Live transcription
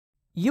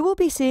You will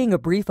be seeing a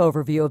brief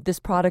overview of this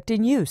product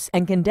in use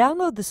and can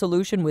download the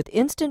solution with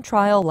instant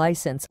trial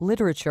license,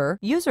 literature,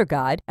 user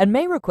guide, and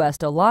may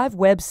request a live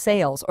web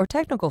sales or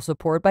technical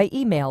support by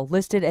email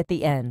listed at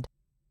the end.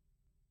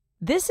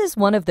 This is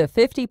one of the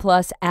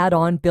 50-plus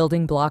add-on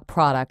building block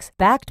products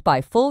backed by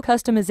full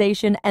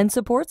customization and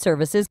support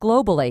services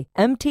globally.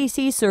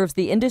 MTC serves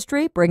the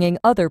industry, bringing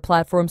other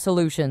platform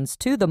solutions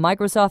to the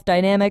Microsoft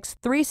Dynamics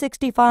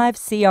 365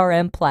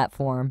 CRM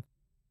platform.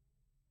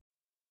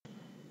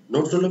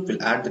 Notes Rollup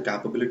will add the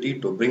capability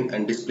to bring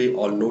and display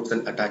all notes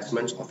and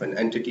attachments of an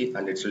entity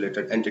and its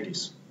related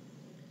entities.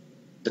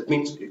 That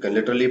means you can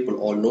literally pull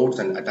all notes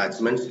and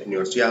attachments in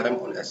your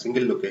CRM on a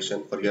single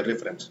location for your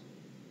reference.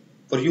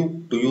 For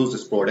you to use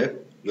this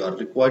product, you are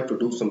required to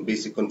do some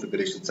basic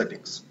configuration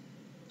settings.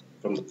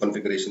 From the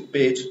configuration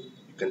page,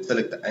 you can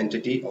select the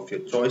entity of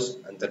your choice,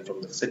 and then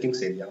from the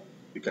settings area,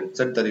 you can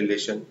set the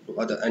relation to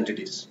other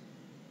entities.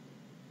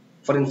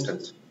 For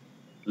instance,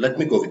 let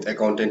me go with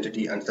account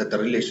entity and set the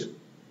relation.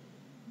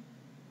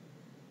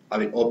 I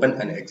will open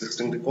an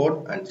existing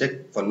record and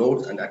check for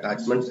notes and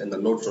attachments in the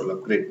Notes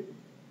Rollup grid.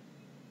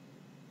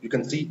 You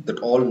can see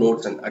that all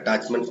notes and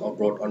attachments are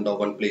brought under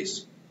one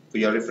place for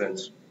your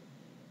reference.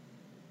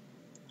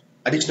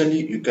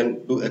 Additionally, you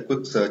can do a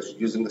quick search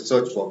using the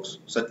search box,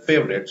 set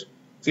favorites,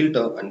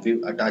 filter and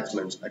view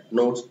attachments at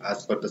notes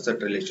as per the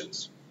set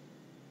relations.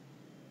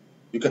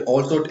 You can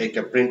also take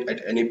a print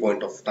at any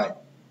point of time.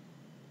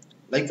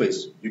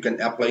 Likewise, you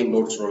can apply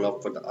Notes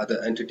Rollup for the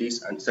other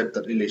entities and set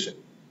the relation.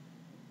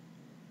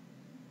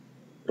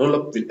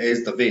 Rollup will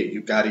ace the way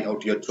you carry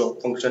out your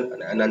job function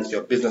and enhance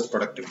your business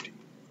productivity.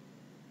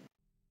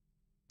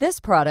 This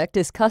product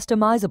is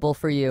customizable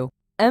for you.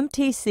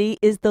 MTC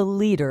is the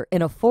leader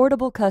in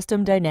affordable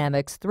custom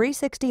Dynamics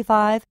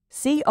 365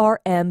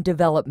 CRM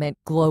development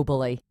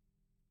globally.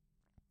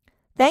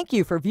 Thank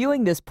you for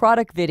viewing this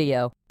product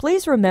video.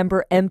 Please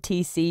remember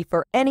MTC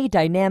for any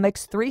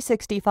Dynamics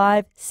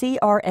 365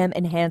 CRM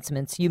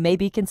enhancements you may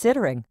be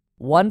considering.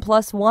 1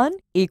 + 1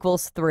 =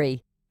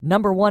 3.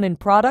 Number 1 in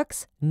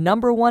products,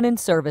 number 1 in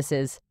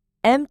services.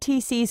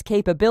 MTC's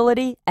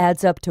capability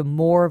adds up to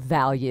more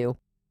value.